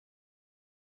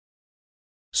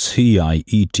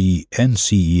CIET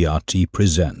NCERT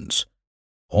presents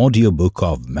Audiobook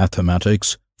of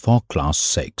Mathematics for Class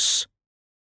 6.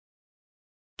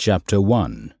 Chapter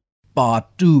 1, Part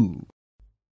 2.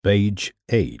 Page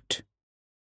 8,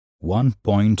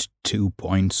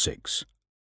 1.2.6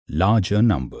 Larger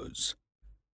Numbers.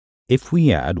 If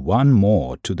we add one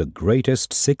more to the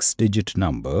greatest 6-digit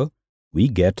number, we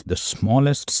get the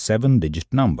smallest 7-digit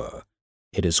number.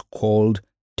 It is called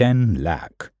 10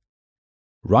 lakh.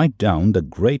 Write down the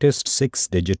greatest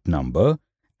 6-digit number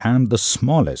and the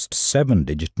smallest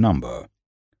 7-digit number.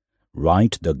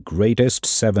 Write the greatest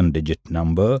 7-digit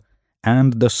number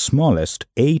and the smallest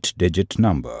 8-digit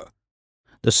number.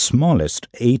 The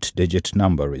smallest 8-digit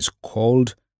number is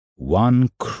called 1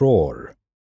 crore.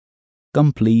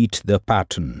 Complete the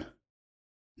pattern.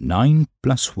 9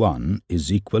 plus 1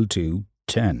 is equal to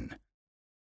 10.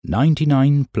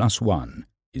 99 plus 1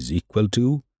 is equal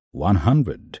to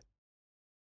 100.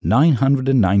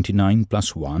 999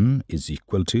 plus 1 is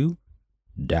equal to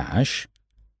dash.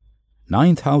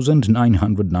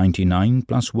 9999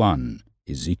 plus 1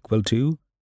 is equal to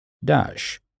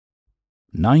dash.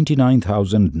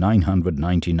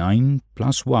 99,999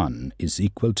 plus 1 is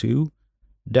equal to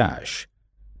dash.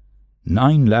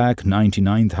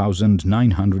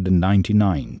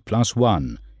 9,99,999 plus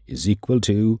 1 is equal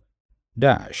to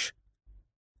dash.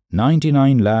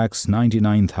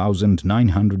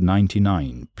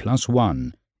 99,99,999 plus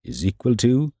 1 is equal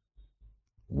to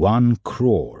 1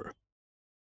 crore.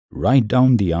 Write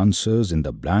down the answers in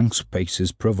the blank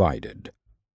spaces provided.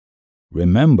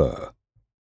 Remember,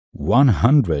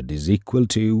 100 is equal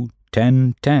to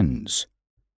 10 tens.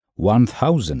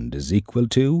 1,000 is equal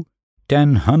to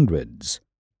 10 hundreds,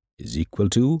 is equal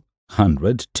to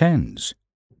 100 tens.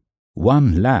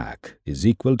 1 lakh is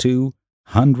equal to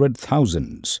 100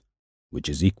 thousands, which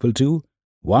is equal to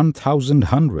 1,000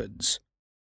 hundreds.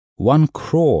 1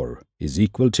 crore is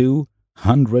equal to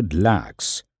 100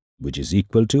 lakhs, which is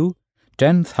equal to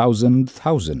 10,000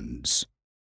 thousands.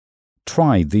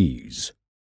 Try these.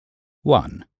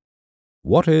 1.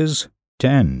 What is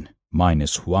 10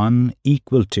 minus 1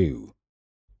 equal to?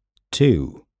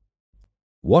 2.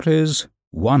 What is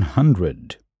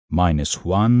 100 minus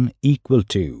 1 equal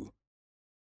to?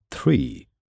 3.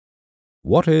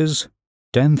 What is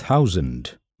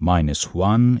 10,000 minus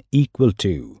 1 equal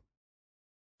to?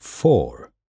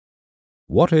 4.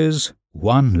 What is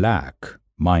 1 lakh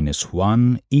minus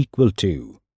 1 equal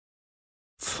to?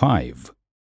 5.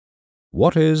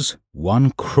 What is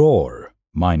 1 crore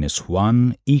minus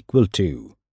 1 equal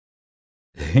to?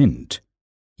 Hint: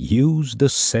 use the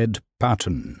said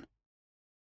pattern.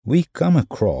 We come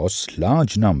across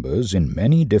large numbers in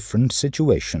many different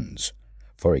situations.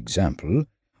 For example,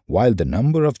 while the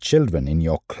number of children in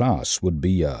your class would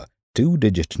be a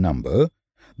 2-digit number,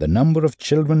 the number of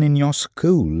children in your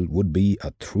school would be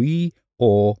a 3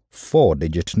 or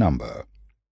 4-digit number.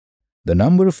 The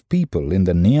number of people in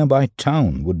the nearby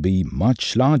town would be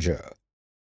much larger.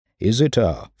 Is it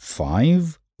a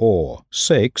 5 or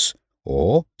 6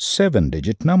 or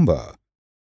 7-digit number?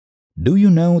 Do you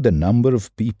know the number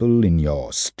of people in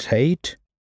your state?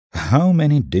 How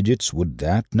many digits would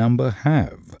that number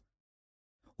have?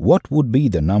 What would be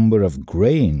the number of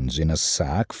grains in a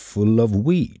sack full of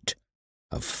wheat?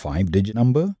 A 5-digit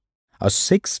number, a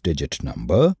 6-digit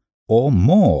number, or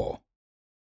more?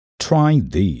 Try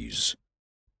these.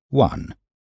 1.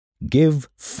 Give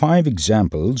 5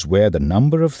 examples where the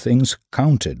number of things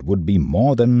counted would be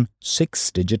more than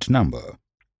 6-digit number.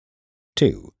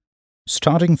 2.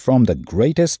 Starting from the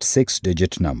greatest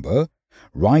 6-digit number,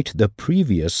 write the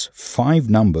previous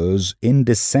 5 numbers in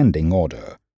descending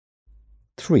order.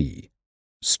 3.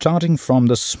 Starting from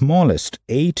the smallest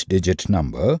 8-digit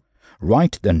number,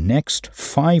 write the next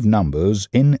 5 numbers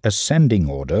in ascending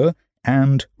order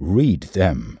and read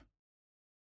them.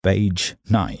 Page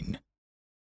 9.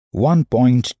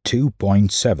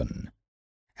 1.2.7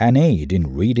 An aid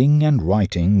in reading and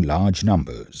writing large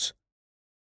numbers.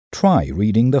 Try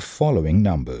reading the following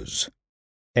numbers.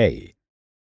 A.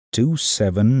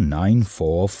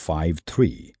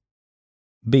 279453.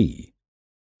 B.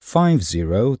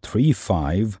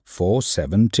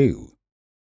 5035472.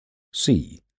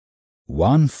 C.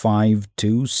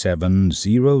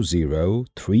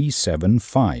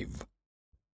 152700375.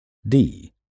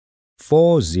 D.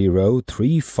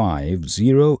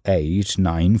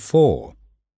 40350894.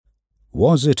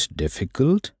 Was it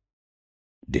difficult?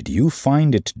 Did you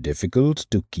find it difficult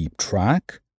to keep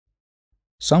track?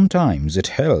 Sometimes it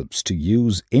helps to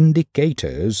use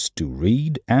indicators to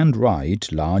read and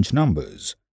write large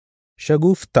numbers.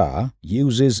 Shagufta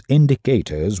uses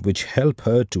indicators which help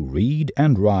her to read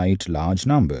and write large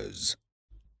numbers.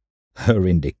 Her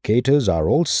indicators are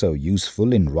also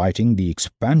useful in writing the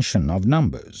expansion of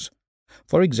numbers.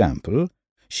 For example,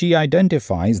 she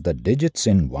identifies the digits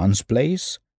in ones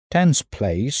place, tens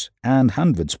place, and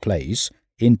hundreds place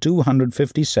in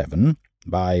 257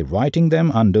 by writing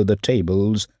them under the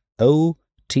tables O,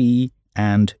 T,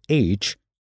 and H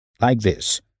like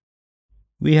this.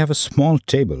 We have a small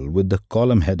table with the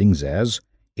column headings as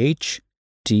H,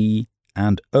 T,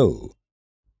 and O.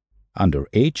 Under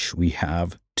H we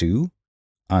have 2,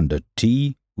 under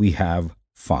T we have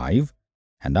 5,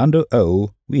 and under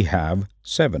O we have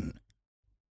 7.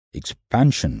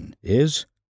 Expansion is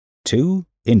 2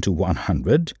 into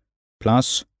 100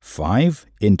 plus 5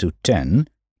 into 10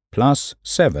 plus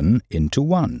 7 into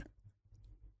 1.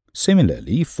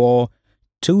 Similarly, for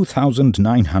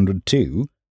 2902,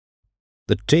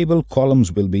 the table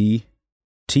columns will be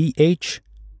TH,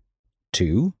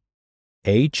 2,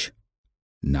 H,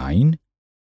 9,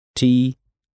 T,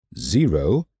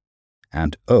 0,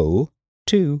 and O,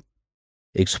 2.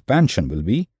 Expansion will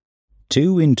be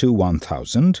 2 into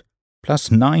 1000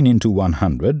 plus 9 into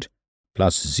 100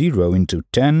 plus 0 into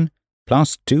 10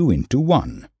 plus 2 into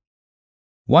 1.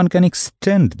 One can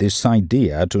extend this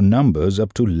idea to numbers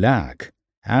up to lakh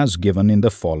as given in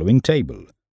the following table.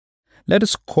 Let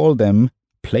us call them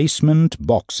placement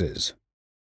boxes.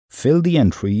 Fill the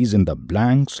entries in the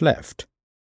blanks left.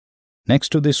 Next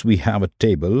to this we have a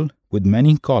table with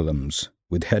many columns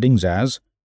with headings as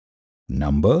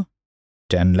number,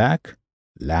 10 lakh,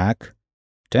 lakh,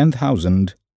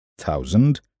 10,000,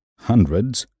 thousand,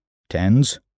 hundreds,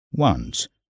 tens, ones,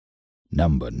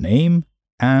 number name,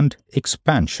 and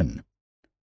expansion.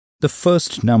 The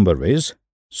first number is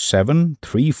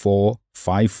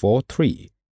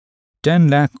 734543. 10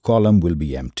 lakh column will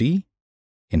be empty.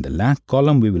 In the lakh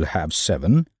column we will have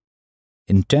 7.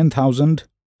 In 10,000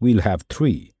 we'll have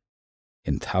 3.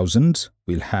 In thousands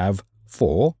we'll have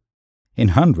 4. In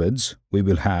hundreds we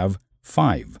will have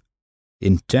 5.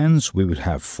 In tens we will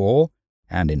have 4,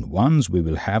 and in ones we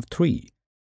will have 3.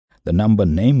 The number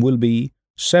name will be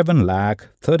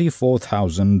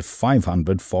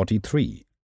 7,34,543.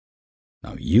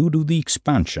 Now you do the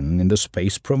expansion in the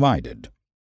space provided.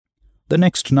 The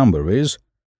next number is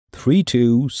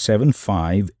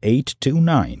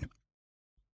 3275829.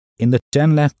 In the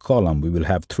 10 lakh column we will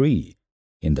have 3.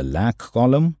 In the lakh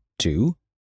column 2.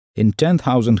 In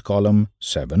 10,000 column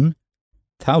 7.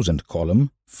 1000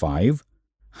 column 5.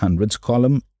 Hundreds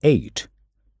column 8.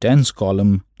 Tens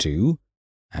column 2.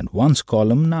 And ones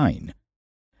column 9.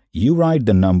 You write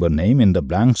the number name in the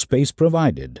blank space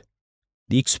provided.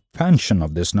 The expansion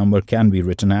of this number can be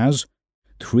written as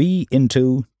 3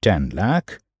 into 10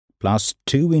 lakh plus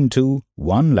 2 into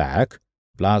 1 lakh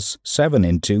plus 7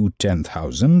 into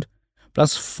 10,000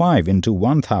 plus 5 into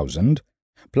 1,000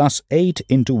 plus 8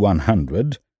 into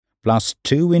 100 plus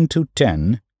 2 into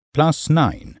 10 plus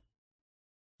 9.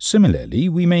 Similarly,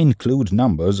 we may include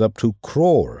numbers up to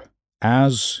crore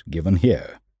as given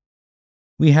here.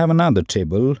 We have another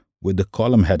table with the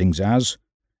column headings as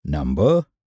number,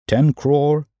 10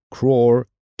 crore, crore,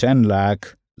 10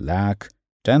 lakh, lakh,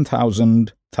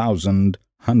 10,000, thousand,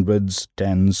 hundreds,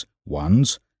 tens,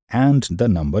 ones, and the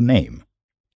number name.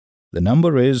 The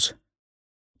number is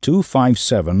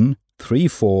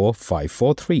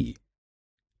 257,34543.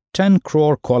 10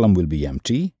 crore column will be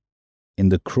empty. In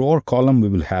the crore column we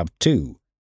will have 2.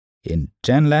 In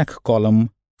 10 lakh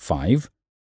column 5.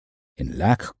 In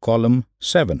lakh column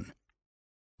 7.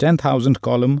 10,000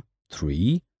 column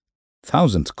 3.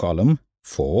 Thousands column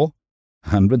 4.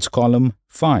 Hundreds column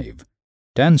 5.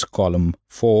 Tens column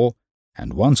 4.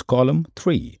 And ones column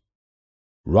 3.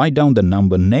 Write down the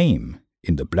number name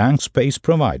in the blank space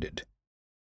provided.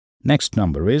 Next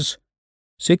number is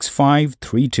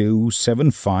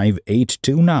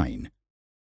 653275,829.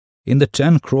 In the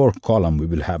 10 crore column we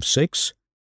will have 6.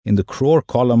 In the crore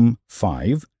column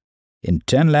 5. In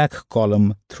 10 lakh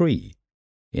column 3.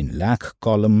 In lakh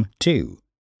column 2.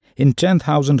 In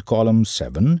 10,000 column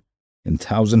 7. In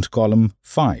thousand column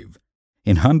 5.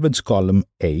 In hundreds column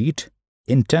 8.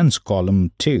 In tens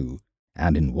column 2.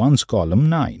 And in ones column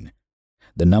 9.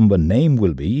 The number name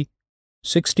will be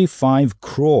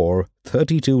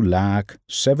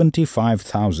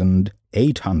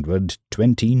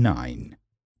 65,32,75,829.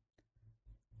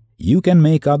 You can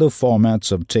make other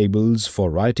formats of tables for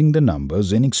writing the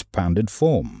numbers in expanded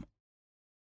form.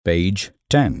 Page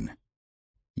 10.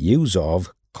 Use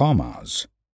of commas.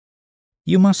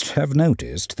 You must have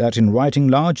noticed that in writing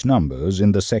large numbers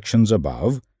in the sections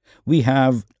above, we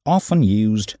have often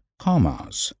used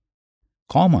commas.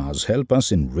 Commas help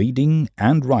us in reading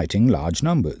and writing large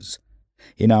numbers.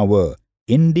 In our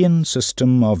Indian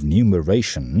system of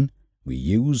numeration, we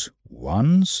use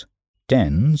ones,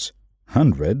 tens,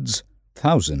 hundreds,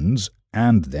 thousands,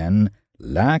 and then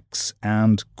lakhs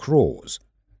and crores.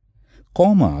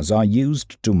 Commas are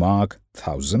used to mark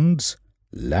thousands,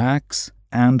 lakhs,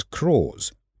 and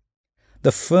crores.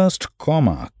 The first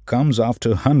comma comes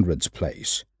after hundreds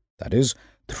place, that is,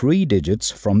 3 digits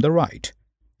from the right,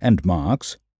 and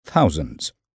marks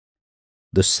thousands.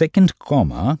 The second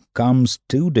comma comes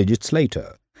 2 digits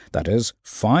later, that is,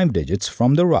 5 digits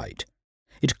from the right.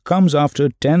 It comes after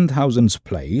 10,000's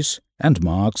place and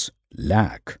marks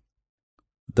lakh.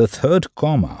 The third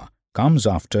comma comes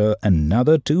after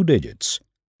another 2 digits,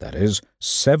 that is,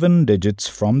 7 digits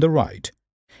from the right.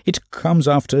 It comes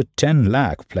after 10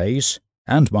 lakh place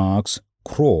and marks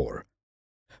crore.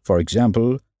 For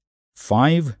example,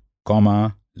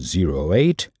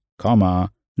 5,08,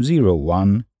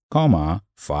 01,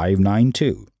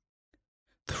 592.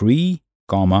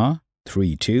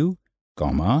 3,32,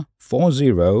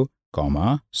 40,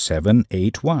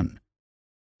 781.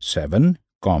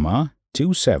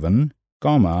 7,27,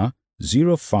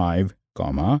 05,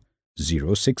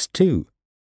 062.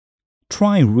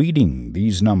 Try reading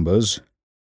these numbers.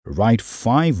 Write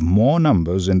 5 more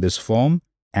numbers in this form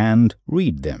and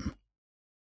read them.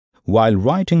 While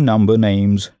writing number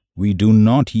names, we do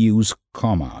not use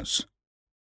commas.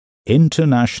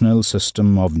 International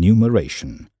System of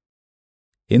Numeration.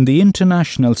 In the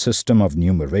International System of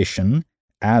Numeration,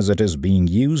 as it is being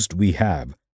used, we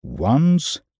have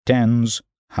ones, tens,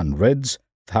 hundreds,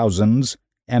 thousands,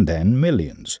 and then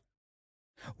millions.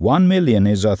 1 million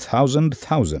is 1,000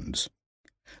 thousands.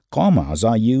 Commas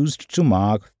are used to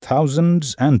mark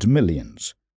thousands and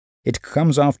millions. It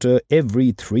comes after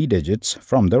every 3 digits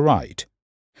from the right.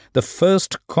 The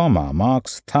first comma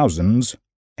marks thousands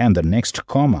and the next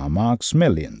comma marks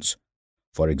millions.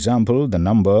 For example, the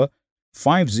number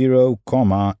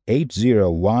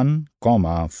 50,801,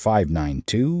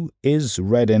 592 is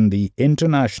read in the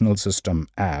International System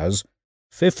as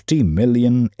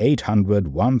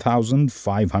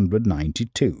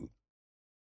 50,801,592.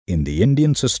 In the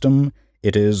Indian system,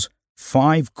 it is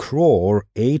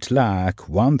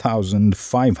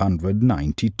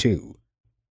 5,08,01,592.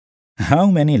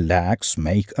 How many lakhs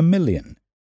make a million?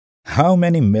 How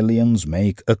many millions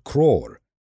make a crore?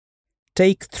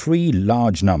 Take 3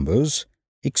 large numbers,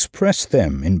 express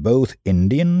them in both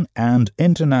Indian and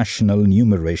international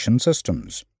numeration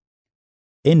systems.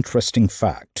 Interesting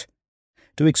fact: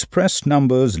 to express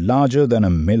numbers larger than a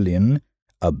million,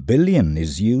 a billion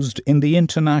is used in the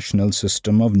International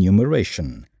System of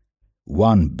Numeration.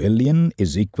 1 billion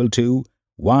is equal to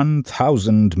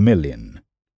 1,000 million.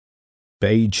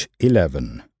 Page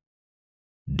 11.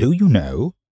 Do you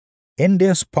know?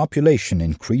 India's population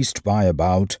increased by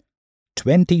about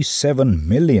 27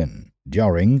 million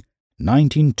during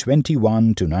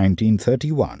 1921 to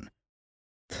 1931,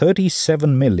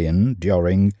 37 million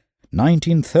during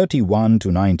 1931 to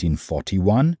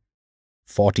 1941,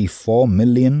 44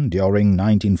 million during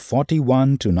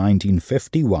 1941 to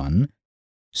 1951,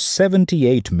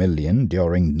 78 million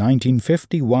during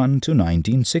 1951 to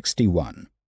 1961.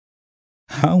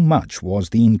 How much was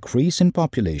the increase in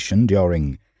population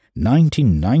during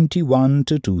 1991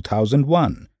 to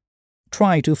 2001?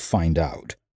 Try to find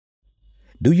out.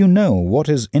 Do you know what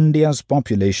is India's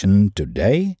population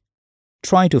today?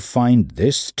 Try to find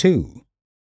this too.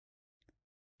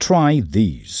 Try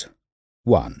these.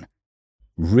 1.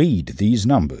 Read these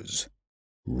numbers.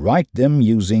 Write them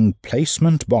using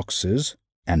placement boxes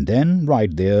and then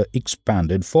write their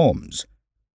expanded forms.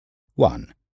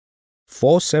 1.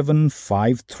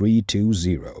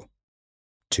 475320.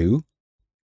 2.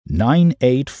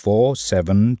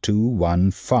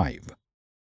 9847215.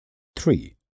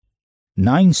 3.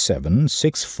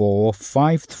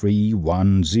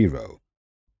 97645310.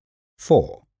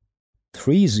 4.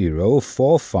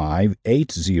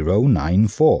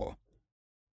 30458094.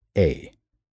 A.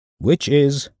 Which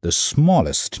is the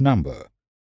smallest number?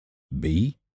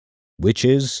 B. Which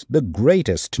is the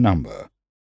greatest number?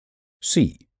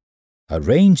 C.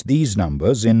 Arrange these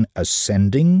numbers in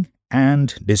ascending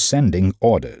and descending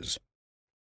orders.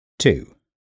 2.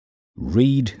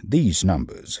 Read these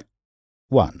numbers.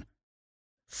 1.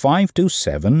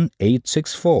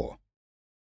 527864.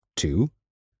 2.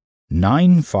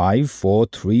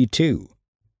 95432.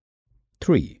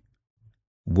 3.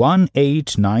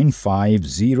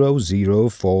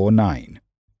 18950049.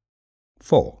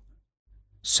 4.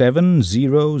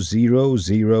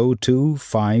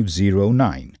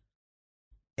 70002509.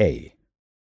 A.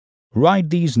 Write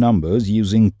these numbers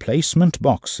using placement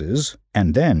boxes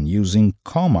and then using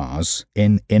commas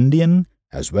in Indian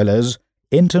as well as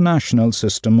International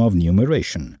System of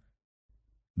Numeration.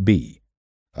 B.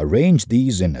 Arrange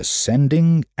these in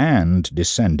ascending and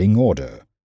descending order.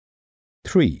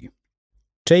 3.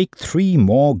 Take 3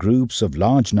 more groups of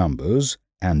large numbers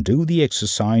and do the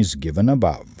exercise given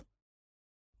above.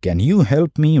 Can you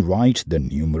help me write the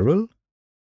numeral?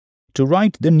 To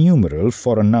write the numeral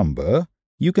for a number,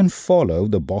 you can follow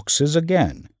the boxes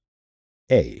again.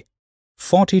 A.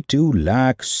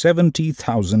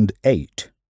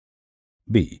 42,70,008.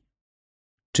 B.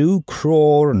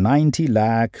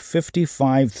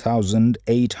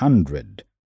 2,90,55,800.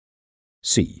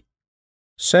 C.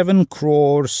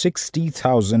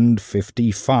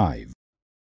 7,60,055.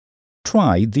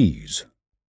 Try these.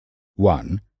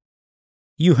 1.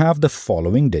 You have the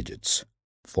following digits: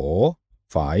 4,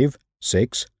 5,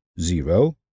 6,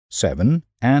 0, 7,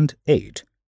 and 8.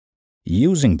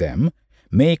 Using them,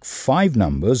 make 5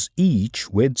 numbers each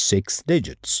with 6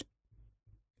 digits.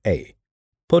 A.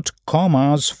 Put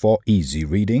commas for easy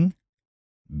reading.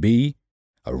 B.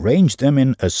 Arrange them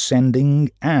in ascending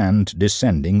and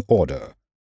descending order.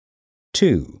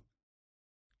 2.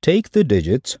 Take the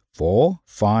digits 4,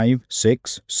 5,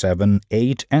 6, 7,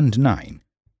 8, and 9.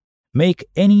 Make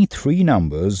any 3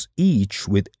 numbers each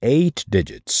with 8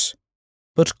 digits.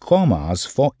 Put commas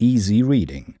for easy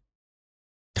reading.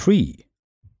 3.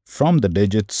 From the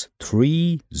digits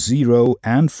 3, 0,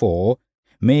 and 4,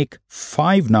 make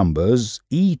 5 numbers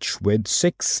each with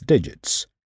 6 digits.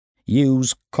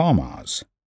 Use commas.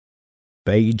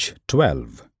 Page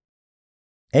 12.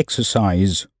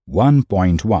 Exercise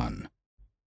 1.1.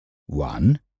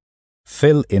 1.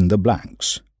 Fill in the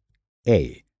blanks.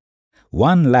 A.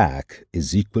 1 lakh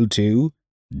is equal to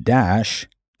dash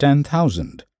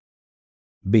 10,000.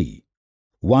 B.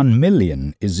 1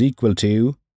 million is equal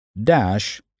to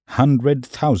dash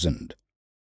 100,000.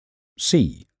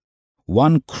 C.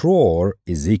 1 crore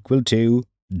is equal to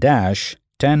dash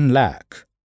 10 lakh.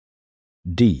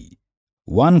 D.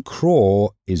 1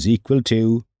 crore is equal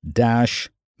to dash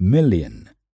million.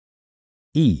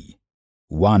 E.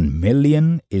 1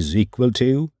 million is equal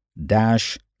to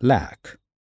dash lakh.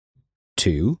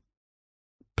 2.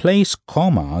 Place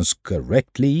commas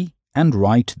correctly and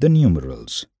write the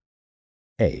numerals.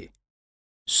 A.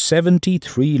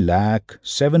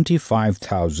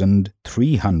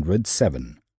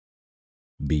 73,75,307.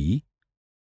 B.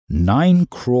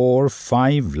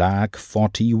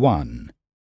 9,05,41,000.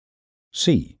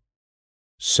 C.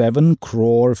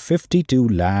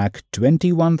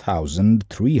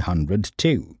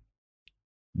 7,52,21,302.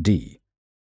 D.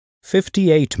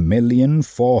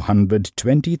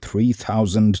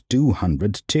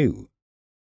 58,423,202.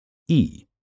 E.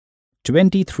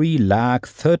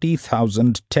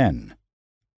 23,30,010.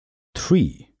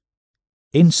 3.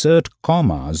 Insert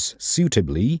commas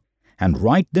suitably and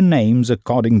write the names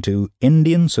according to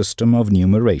Indian system of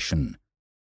numeration.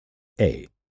 A.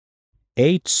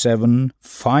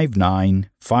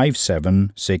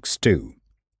 87595762.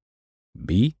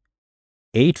 B.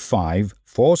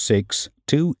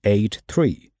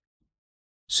 8546283.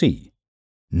 C.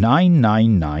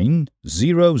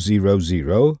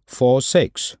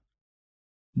 999000046.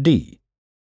 D.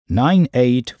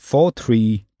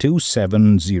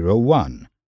 98432701.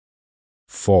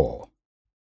 4.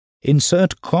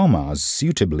 Insert commas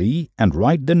suitably and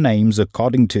write the names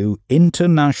according to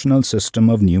International System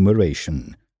of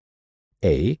Numeration.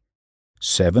 A.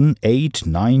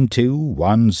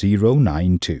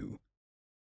 78921092.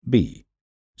 B.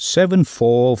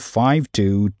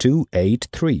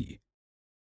 7452283.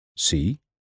 C.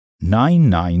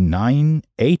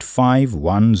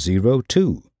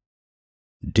 999851002.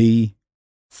 D.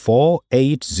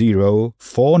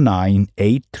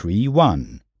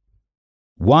 4804981.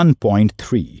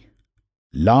 1.3.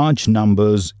 Large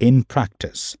numbers in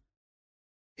practice.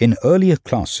 In earlier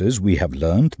classes, we have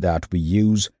learnt that we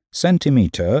use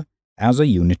centimeter as a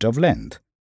unit of length.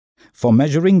 For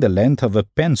measuring the length of a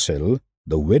pencil,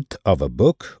 the width of a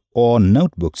book or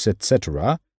notebooks,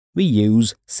 etc., we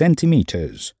use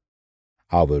centimeters.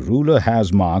 Our ruler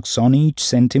has marks on each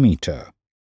centimeter.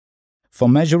 For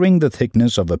measuring the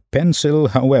thickness of a pencil,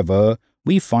 however,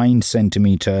 we find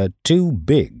centimeter too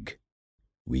big.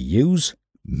 We use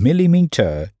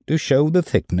millimeter to show the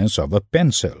thickness of a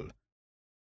pencil.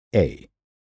 A.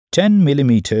 10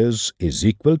 millimeters is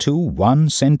equal to 1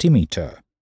 centimeter.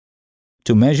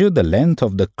 To measure the length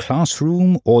of the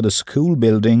classroom or the school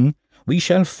building, we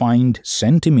shall find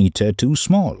centimeter too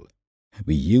small.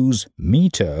 We use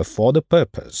meter for the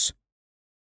purpose.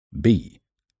 B.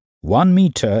 1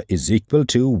 meter is equal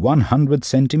to 100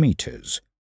 centimeters,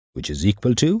 which is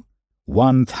equal to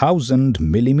 1000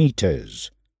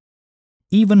 millimeters.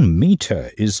 Even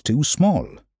meter is too small.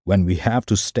 when we have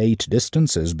to state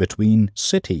distances between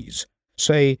cities,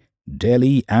 say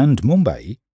Delhi and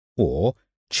Mumbai or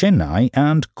Chennai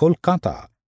and Kolkata.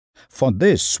 For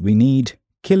this we need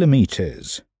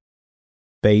kilometers.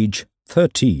 Page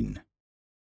 13.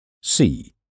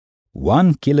 C.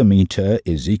 1 kilometer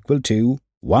is equal to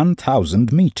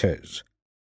 1000 meters.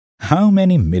 How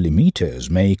many millimeters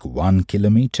make 1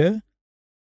 kilometer?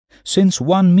 Since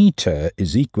 1 meter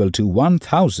is equal to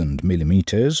 1000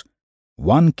 millimeters,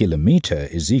 1 kilometer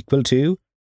is equal to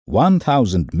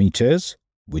 1000 meters,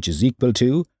 which is equal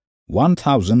to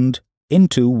 1000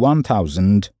 into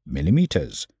 1000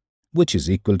 millimeters, which is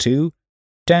equal to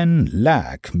 10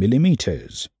 lakh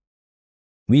millimeters.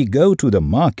 We go to the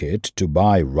market to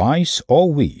buy rice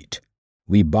or wheat.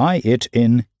 We buy it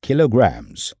in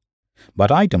kilograms.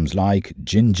 But items like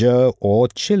ginger or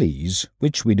chilies,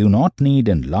 which we do not need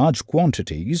in large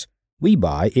quantities, we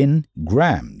buy in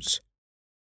grams.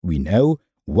 We know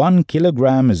 1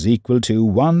 kilogram is equal to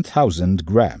 1000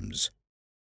 grams.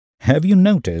 Have you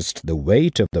noticed the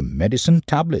weight of the medicine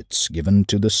tablets given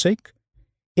to the sick?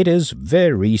 It is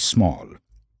very small.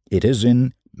 It is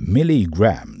in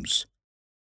milligrams.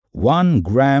 1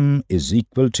 gram is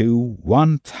equal to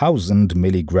 1000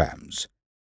 milligrams.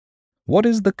 What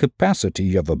is the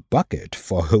capacity of a bucket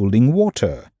for holding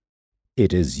water?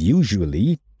 It is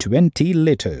usually 20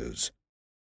 liters.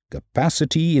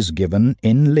 Capacity is given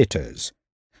in liters,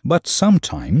 but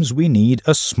sometimes we need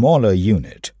a smaller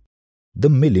unit, the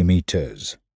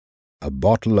millimeters. A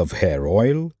bottle of hair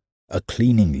oil, a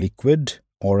cleaning liquid,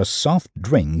 or a soft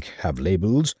drink have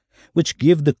labels which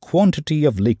give the quantity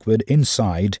of liquid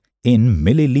inside in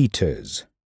milliliters.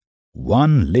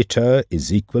 1 liter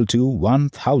is equal to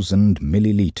 1000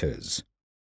 milliliters.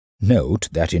 Note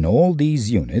that in all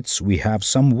these units we have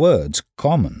some words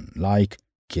common like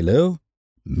kilo,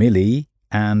 milli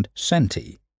and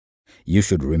centi. You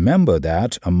should remember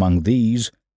that among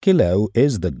these, kilo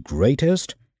is the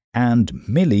greatest and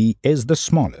milli is the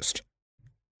smallest.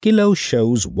 Kilo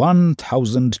shows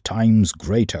 1000 times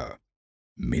greater.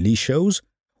 Milli shows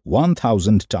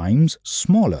 1000 times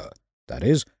smaller, that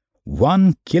is,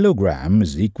 1 kilogram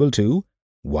is equal to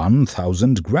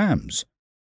 1000 grams.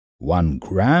 1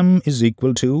 gram is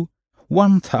equal to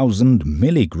 1000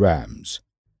 milligrams.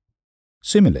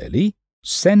 Similarly,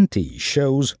 centi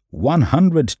shows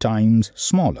 100 times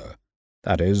smaller,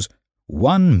 that is,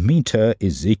 1 meter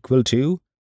is equal to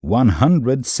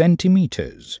 100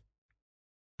 centimeters.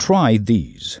 Try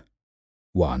these.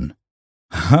 1.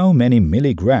 How many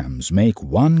milligrams make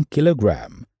 1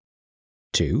 kilogram?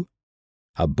 2.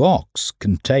 A box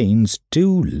contains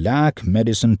 2 lakh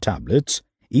medicine tablets,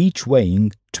 each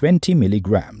weighing 20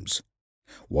 milligrams.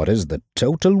 What is the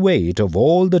total weight of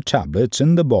all the tablets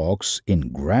in the box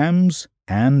in grams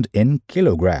and in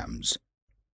kilograms?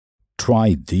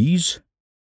 Try these.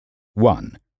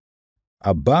 1.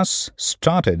 A bus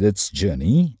started its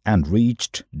journey and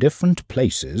reached different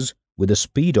places with a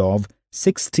speed of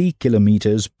 60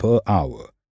 kilometers per hour.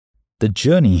 The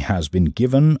journey has been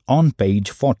given on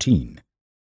page 14.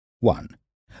 1.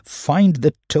 Find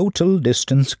the total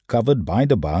distance covered by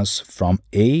the bus from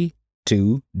A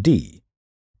to D.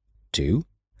 2.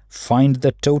 Find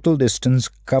the total distance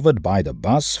covered by the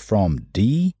bus from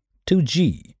D to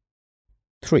G.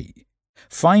 3.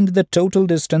 Find the total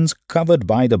distance covered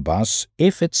by the bus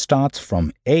if it starts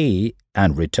from A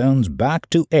and returns back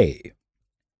to A.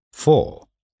 4.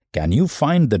 Can you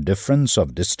find the difference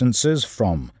of distances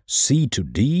from C to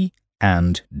D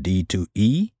and D to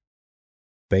E?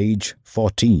 Page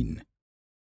 14.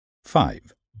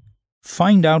 5.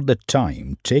 Find out the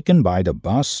time taken by the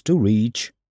bus to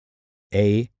reach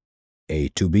A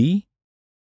to B,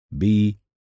 B,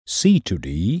 C to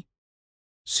D,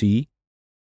 C,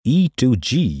 E to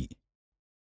G,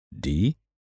 D,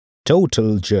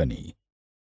 total journey.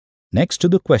 Next to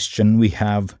the question we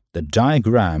have the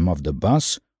diagram of the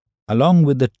bus along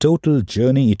with the total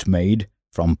journey it made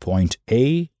from point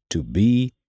A to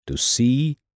B to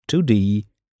C to D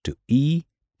to E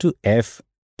to F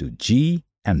to G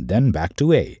and then back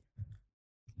to A.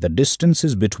 The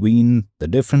distances between the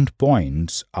different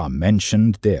points are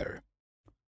mentioned there.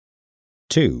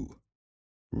 2.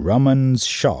 Raman's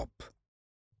shop.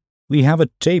 We have a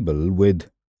table with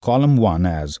column 1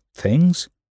 as things,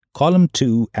 column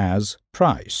 2 as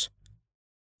price.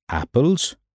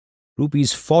 Apples,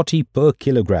 rupees 40 per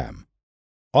kilogram.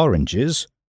 Oranges,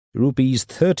 rupees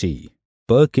 30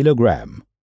 per kilogram.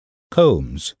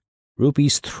 Combs,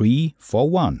 rupees 3 for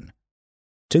 1.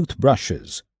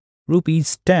 Toothbrushes,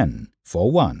 rupees 10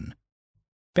 for 1.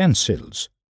 Pencils,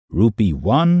 rupee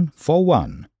 1 for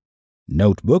 1.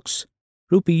 Notebooks,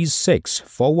 rupees 6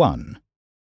 for 1.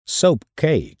 Soap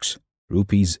cakes,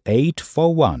 rupees 8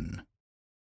 for 1.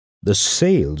 The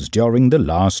sales during the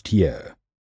last year.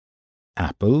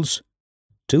 Apples,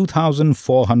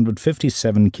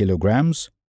 2,457 kilograms.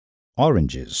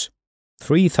 Oranges,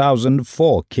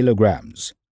 3,004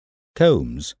 kilograms.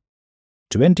 Combs,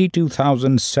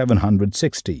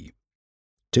 22,760.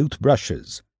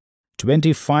 Toothbrushes,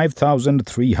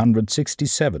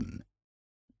 25,367.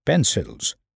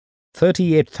 Pencils,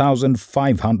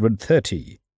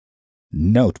 38,530.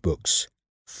 Notebooks,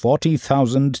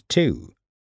 40,002.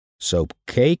 Soap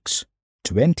cakes,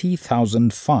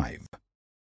 20,005.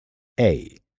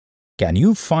 A. Can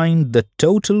you find the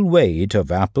total weight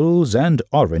of apples and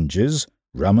oranges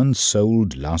Raman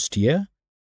sold last year?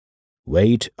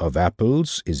 Weight of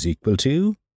apples is equal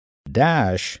to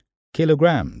dash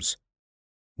kilograms.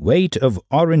 Weight of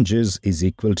oranges is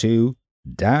equal to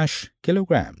dash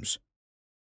kilograms.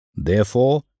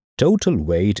 Therefore, total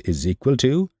weight is equal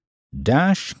to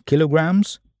dash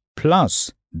kilograms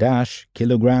plus dash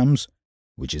kilograms,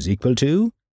 which is equal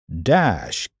to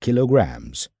dash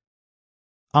kilograms.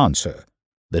 Answer.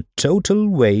 The total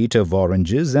weight of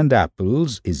oranges and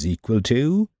apples is equal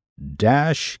to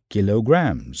dash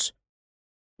kilograms.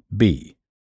 B.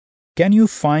 Can you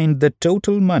find the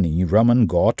total money Raman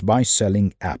got by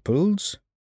selling apples?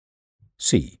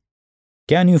 C.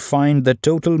 Can you find the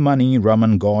total money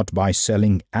Raman got by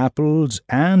selling apples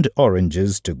and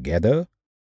oranges together?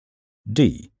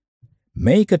 D.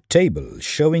 Make a table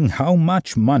showing how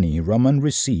much money Raman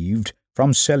received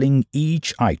from selling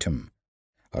each item.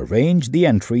 Arrange the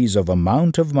entries of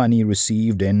amount of money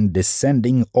received in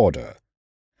descending order.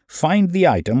 Find the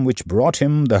item which brought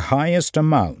him the highest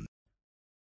amount.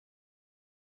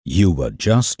 You were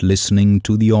just listening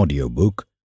to the audiobook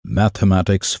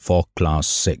Mathematics for Class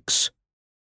 6.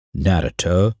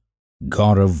 Narrator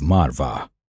Gaurav Marva.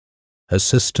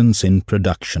 Assistance in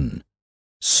production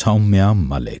Soumya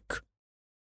Malik.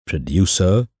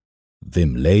 Producer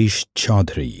Vimlesh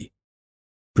Chaudhary.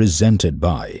 Presented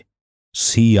by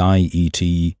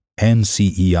CIET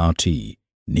NCERT,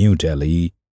 New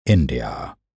Delhi,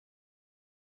 India.